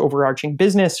of its overarching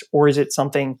business, or is it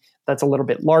something that's a little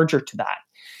bit larger to that?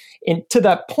 And to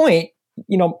that point,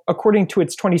 according to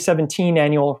its 2017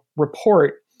 annual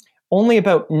report, only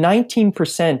about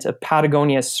 19% of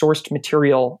Patagonia's sourced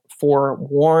material for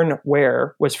worn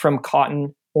wear was from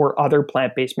cotton or other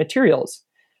plant-based materials,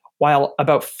 while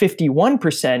about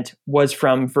 51% was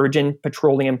from virgin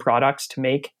petroleum products to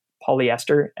make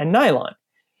polyester and nylon.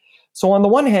 So on the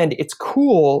one hand, it's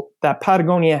cool that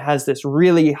Patagonia has this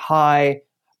really high,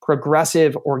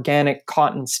 progressive organic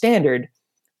cotton standard,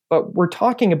 but we're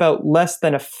talking about less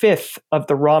than 1/5 of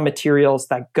the raw materials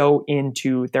that go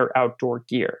into their outdoor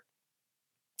gear.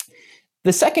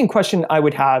 The second question I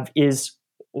would have is,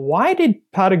 why did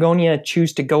Patagonia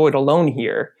choose to go it alone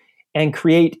here and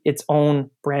create its own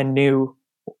brand new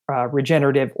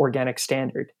regenerative organic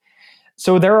standard?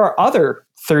 So there are other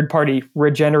third-party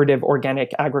regenerative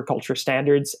organic agriculture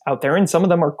standards out there, and some of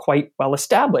them are quite well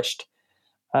established.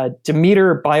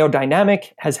 Demeter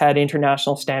Biodynamic has had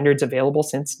international standards available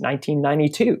since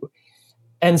 1992.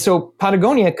 And so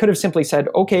Patagonia could have simply said,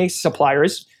 okay,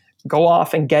 suppliers, go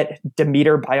off and get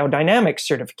Demeter biodynamic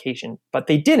certification, but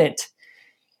they didn't.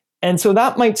 And so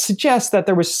that might suggest that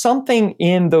there was something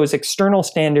in those external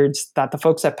standards that the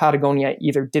folks at Patagonia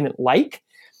either didn't like,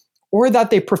 or that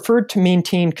they preferred to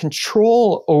maintain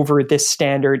control over this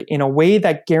standard in a way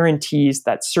that guarantees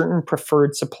that certain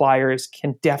preferred suppliers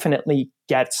can definitely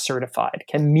get certified,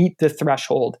 can meet the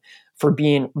threshold for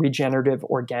being regenerative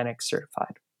organic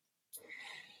certified.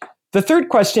 The third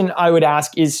question I would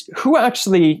ask is, who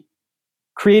actually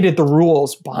created the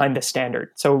rules behind the standard?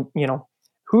 So,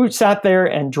 who sat there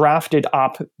and drafted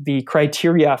up the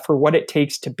criteria for what it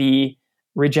takes to be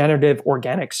regenerative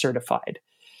organic certified?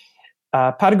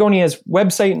 Patagonia's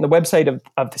website and the website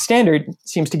of the standard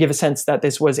seems to give a sense that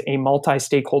this was a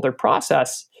multi-stakeholder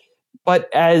process. But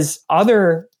as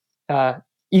other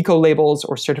eco-labels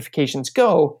or certifications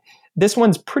go, this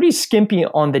one's pretty skimpy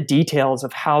on the details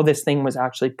of how this thing was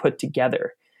actually put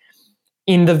together.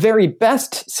 In the very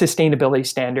best sustainability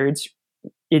standards,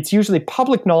 it's usually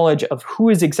public knowledge of who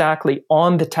is exactly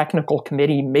on the technical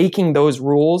committee making those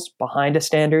rules behind a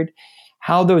standard,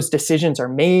 how those decisions are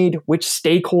made, which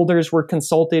stakeholders were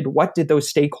consulted, what did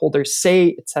those stakeholders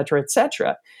say, et cetera, et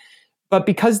cetera. But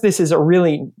because this is a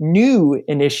really new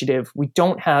initiative, we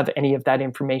don't have any of that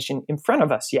information in front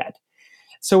of us yet.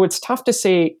 So it's tough to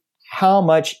say how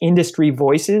much industry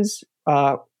voices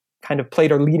kind of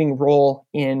played a leading role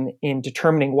in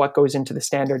determining what goes into the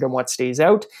standard and what stays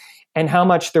out, and how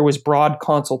much there was broad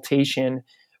consultation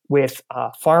with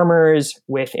farmers,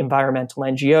 with environmental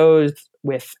NGOs,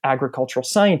 with agricultural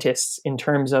scientists in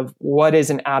terms of what is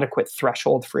an adequate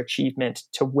threshold for achievement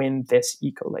to win this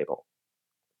eco-label.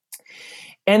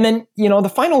 And then,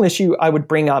 the final issue I would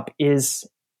bring up is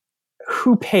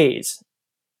who pays.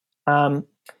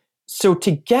 So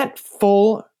to get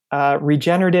full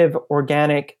regenerative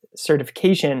organic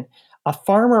certification, a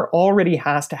farmer already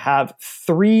has to have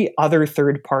 3 other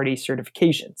third-party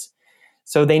certifications.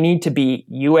 So they need to be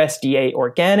USDA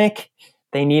organic,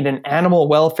 they need an animal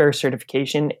welfare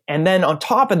certification, and then on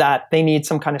top of that, they need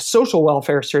some kind of social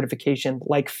welfare certification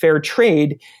like fair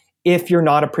trade if you're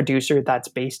not a producer that's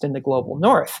based in the global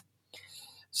north.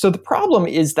 So the problem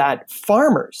is that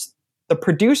farmers, the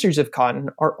producers of cotton,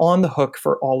 are on the hook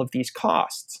for all of these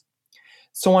costs.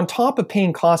 So on top of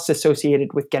paying costs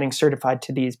associated with getting certified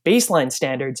to these baseline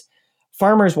standards,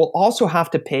 farmers will also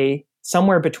have to pay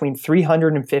somewhere between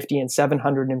 $350 and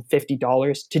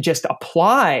 $750 to just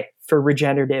apply for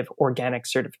regenerative organic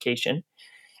certification,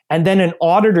 and then an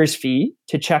auditor's fee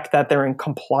to check that they're in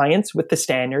compliance with the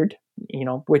standard,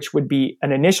 which would be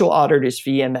an initial auditor's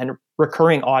fee and then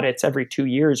recurring audits every 2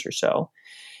 years or so.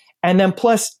 And then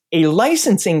plus a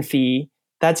licensing fee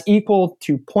that's equal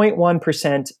to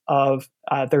 0.1% of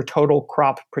their total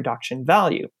crop production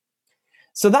value.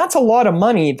 So that's a lot of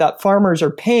money that farmers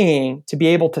are paying to be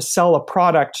able to sell a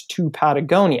product to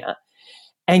Patagonia.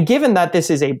 And given that this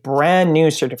is a brand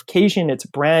new certification, it's a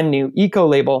brand new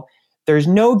eco-label, there's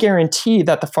no guarantee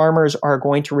that the farmers are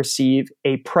going to receive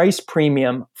a price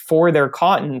premium for their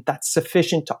cotton that's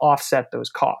sufficient to offset those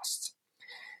costs.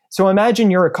 So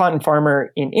imagine you're a cotton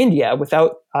farmer in India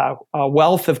without a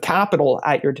wealth of capital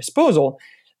at your disposal.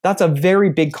 That's a very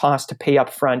big cost to pay up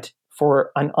front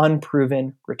for an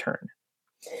unproven return.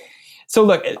 So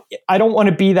look, I don't want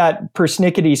to be that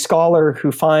persnickety scholar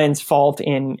who finds fault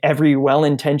in every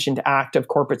well-intentioned act of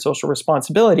corporate social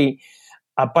responsibility,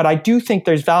 but I do think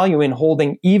there's value in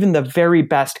holding even the very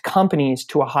best companies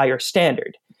to a higher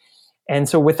standard. And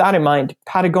so with that in mind,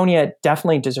 Patagonia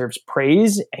definitely deserves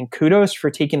praise and kudos for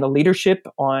taking the leadership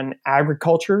on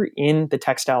agriculture in the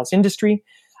textiles industry.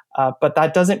 But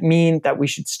that doesn't mean that we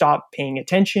should stop paying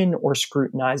attention or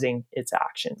scrutinizing its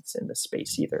actions in this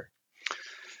space either.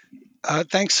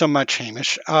 Thanks so much,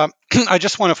 Hamish. I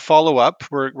just want to follow up.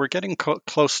 We're getting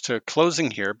close to closing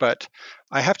here, but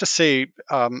I have to say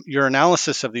your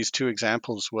analysis of these 2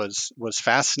 examples was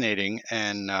fascinating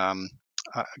and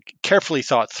carefully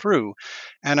thought through.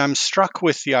 And I'm struck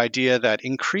with the idea that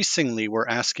increasingly we're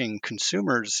asking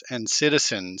consumers and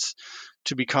citizens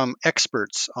to become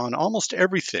experts on almost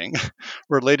everything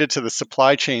related to the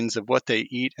supply chains of what they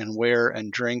eat and wear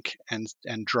and drink and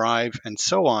drive and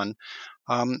so on.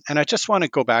 And I just want to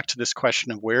go back to this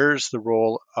question of where's the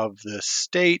role of the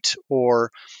state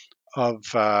or of,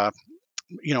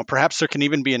 perhaps there can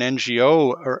even be an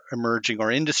NGO emerging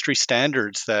or industry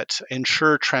standards that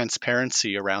ensure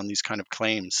transparency around these kind of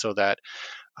claims so that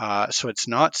so it's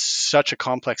not such a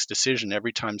complex decision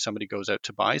every time somebody goes out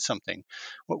to buy something.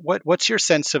 What's your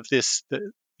sense of this?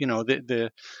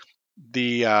 The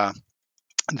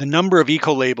the number of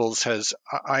eco labels has,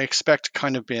 I expect,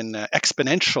 kind of been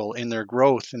exponential in their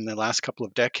growth in the last couple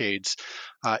of decades.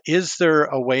 Is there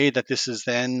a way that this is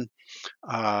then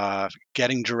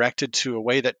getting directed to a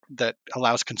way that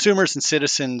allows consumers and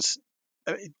citizens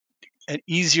an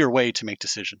easier way to make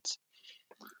decisions?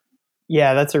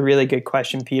 Yeah, that's a really good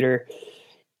question, Peter.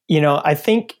 I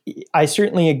think I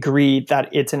certainly agree that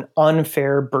it's an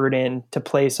unfair burden to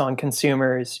place on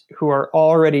consumers who are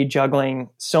already juggling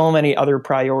so many other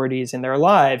priorities in their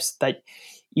lives that,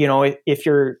 if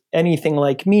you're anything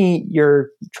like me, you're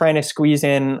trying to squeeze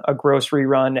in a grocery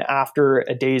run after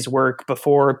a day's work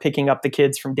before picking up the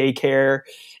kids from daycare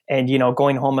and,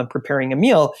 going home and preparing a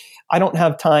meal. I don't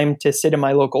have time to sit in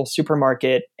my local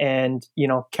supermarket and,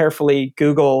 carefully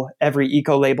Google every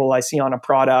eco label I see on a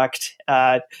product,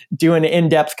 do an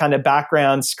in-depth kind of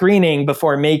background screening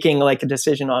before making like a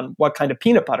decision on what kind of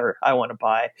peanut butter I want to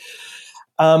buy.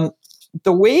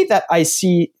 The way that I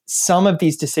see some of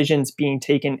these decisions being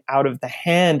taken out of the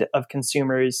hand of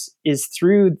consumers is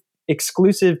through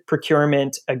exclusive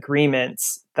procurement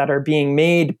agreements that are being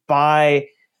made by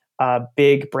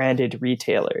big branded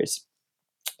retailers.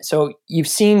 So you've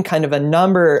seen kind of a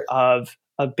number of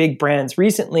big brands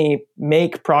recently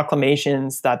make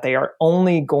proclamations that they are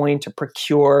only going to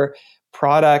procure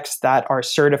products that are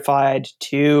certified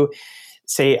to,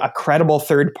 say, a credible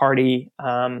third-party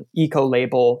eco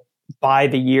label by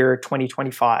the year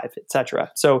 2025, et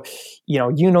cetera. So,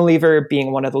 Unilever,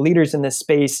 being one of the leaders in this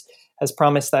space, has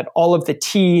promised that all of the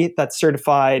tea that's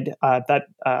certified, that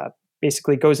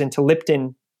basically goes into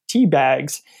Lipton tea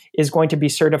bags, is going to be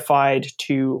certified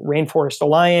to Rainforest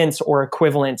Alliance or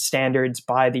equivalent standards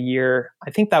by the year,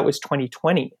 I think that was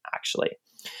 2020, actually.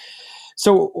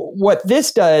 So what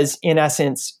this does, in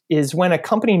essence, is when a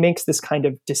company makes this kind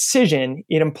of decision,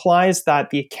 it implies that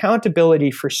the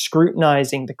accountability for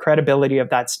scrutinizing the credibility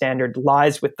of that standard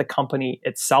lies with the company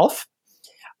itself,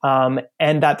 and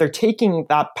that they're taking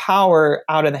that power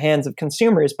out of the hands of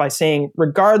consumers by saying,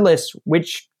 regardless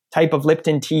which type of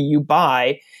Lipton tea you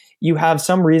buy, you have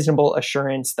some reasonable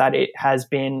assurance that it has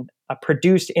been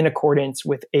produced in accordance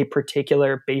with a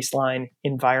particular baseline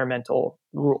environmental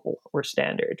rule or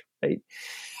standard, right?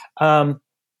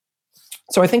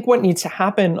 So I think what needs to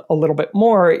happen a little bit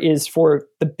more is for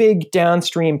the big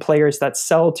downstream players that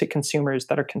sell to consumers,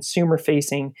 that are consumer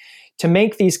facing, to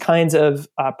make these kinds of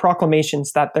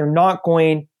proclamations that they're not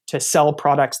going to sell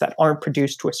products that aren't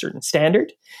produced to a certain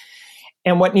standard.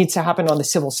 And what needs to happen on the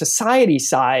civil society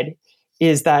side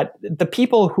is that the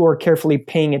people who are carefully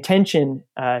paying attention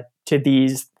to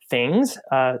these things,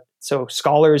 so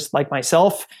scholars like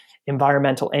myself,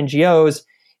 environmental NGOs,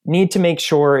 need to make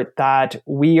sure that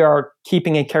we are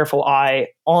keeping a careful eye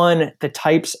on the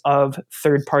types of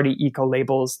third-party eco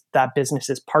labels that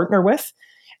businesses partner with,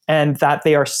 and that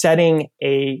they are setting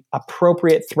an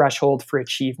appropriate threshold for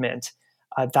achievement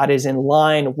that is in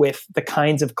line with the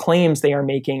kinds of claims they are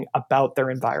making about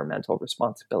their environmental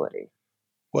responsibility.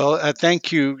 Well,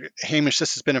 thank you, Hamish.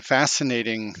 This has been a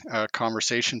fascinating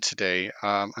conversation today.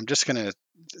 I'm just going to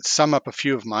sum up a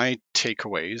few of my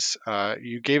takeaways.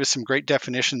 You gave us some great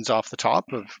definitions off the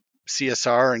top of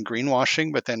CSR and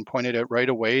greenwashing, but then pointed out right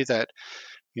away that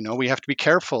we have to be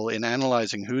careful in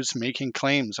analyzing who's making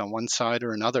claims on one side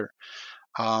or another.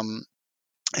 And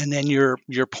then your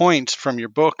point from your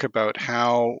book about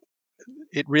how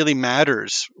it really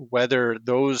matters whether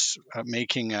those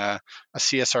making a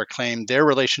CSR claim, their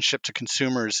relationship to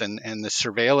consumers and the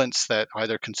surveillance that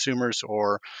either consumers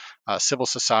or civil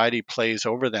society plays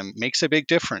over them makes a big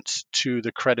difference to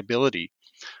the credibility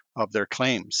of their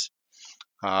claims.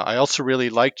 I also really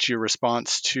liked your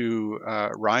response to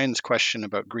Ryan's question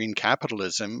about green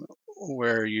capitalism,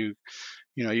 where you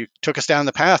took us down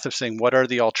the path of saying what are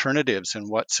the alternatives and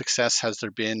what success has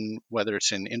there been, whether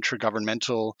it's in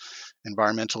intergovernmental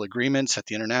environmental agreements at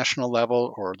the international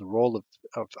level or the role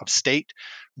of state.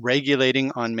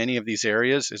 Regulating on many of these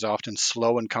areas is often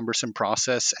slow and cumbersome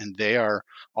process, and they are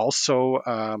also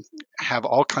have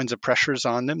all kinds of pressures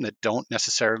on them that don't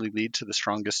necessarily lead to the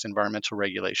strongest environmental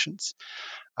regulations.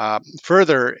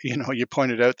 Further, you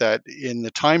pointed out that in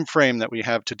the time frame that we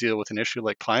have to deal with an issue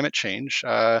like climate change,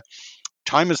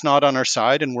 time is not on our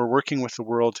side, and we're working with the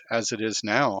world as it is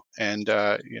now. And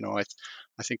I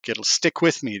think it'll stick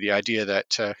with me, the idea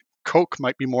that Coke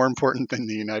might be more important than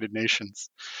the United Nations.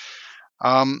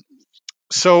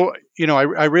 So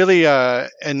I really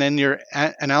and then your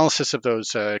analysis of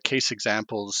those case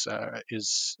examples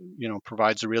is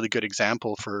provides a really good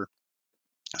example for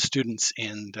students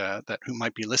and that who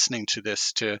might be listening to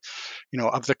this to,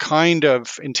 of the kind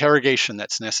of interrogation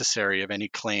that's necessary of any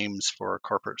claims for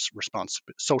corporate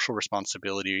social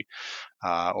responsibility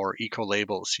or eco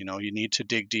labels. You need to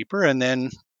dig deeper and then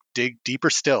dig deeper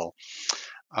still.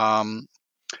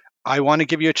 I want to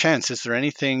give you a chance. Is there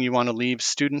anything you want to leave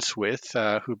students with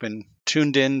who've been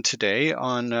tuned in today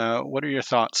on what are your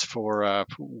thoughts for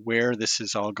where this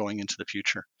is all going into the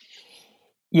future?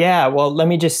 Yeah, well, let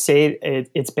me just say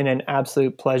it's been an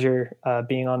absolute pleasure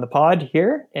being on the pod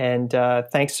here. And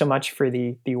thanks so much for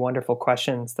the wonderful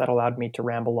questions that allowed me to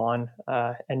ramble on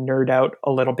and nerd out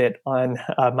a little bit on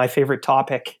my favorite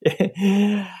topic.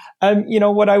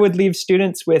 What I would leave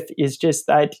students with is just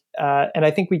that, and I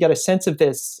think we get a sense of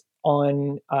this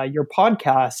on your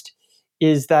podcast,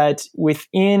 is that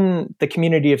within the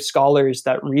community of scholars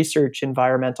that research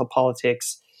environmental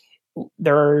politics,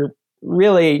 there are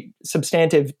really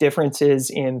substantive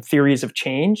differences in theories of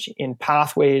change, in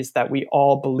pathways that we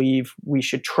all believe we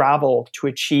should travel to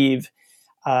achieve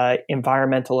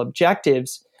environmental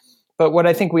objectives. But what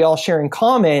I think we all share in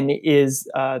common is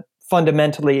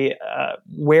fundamentally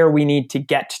where we need to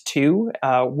get to,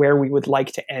 where we would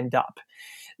like to end up.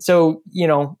 So,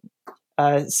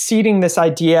 seeding this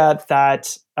idea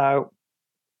that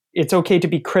it's okay to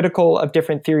be critical of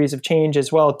different theories of change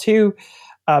as well, too,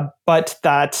 but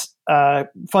that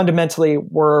fundamentally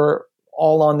we're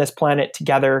all on this planet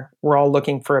together. We're all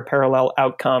looking for a parallel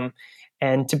outcome.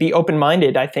 And to be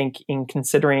open-minded, I think, in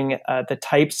considering the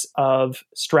types of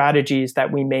strategies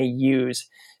that we may use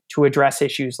to address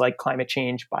issues like climate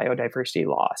change, biodiversity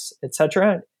loss,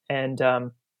 etc. And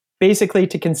basically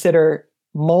to consider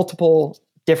multiple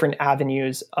different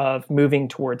avenues of moving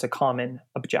towards a common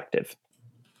objective.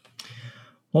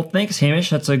 Well, thanks, Hamish.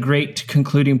 That's a great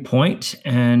concluding point.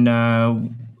 And I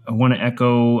want to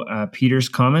echo Peter's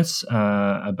comments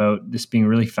about this being a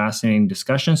really fascinating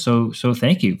discussion. So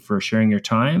thank you for sharing your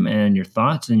time and your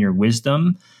thoughts and your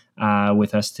wisdom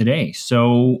with us today.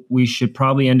 So we should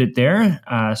probably end it there.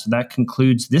 So that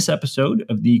concludes this episode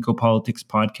of the Ecopolitics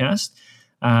Podcast.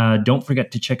 Don't forget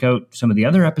to check out some of the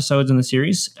other episodes in the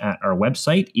series at our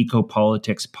website,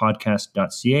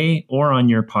 ecopoliticspodcast.ca, or on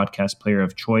your podcast player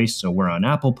of choice. So we're on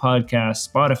Apple Podcasts,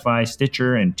 Spotify,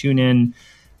 Stitcher, and TuneIn.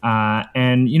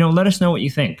 And let us know what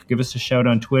you think. Give us a shout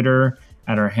on Twitter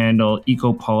at our handle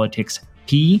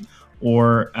ecopoliticspod,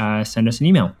 or send us an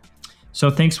email. So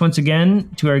thanks once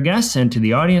again to our guests and to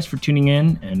the audience for tuning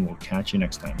in, and we'll catch you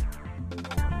next time.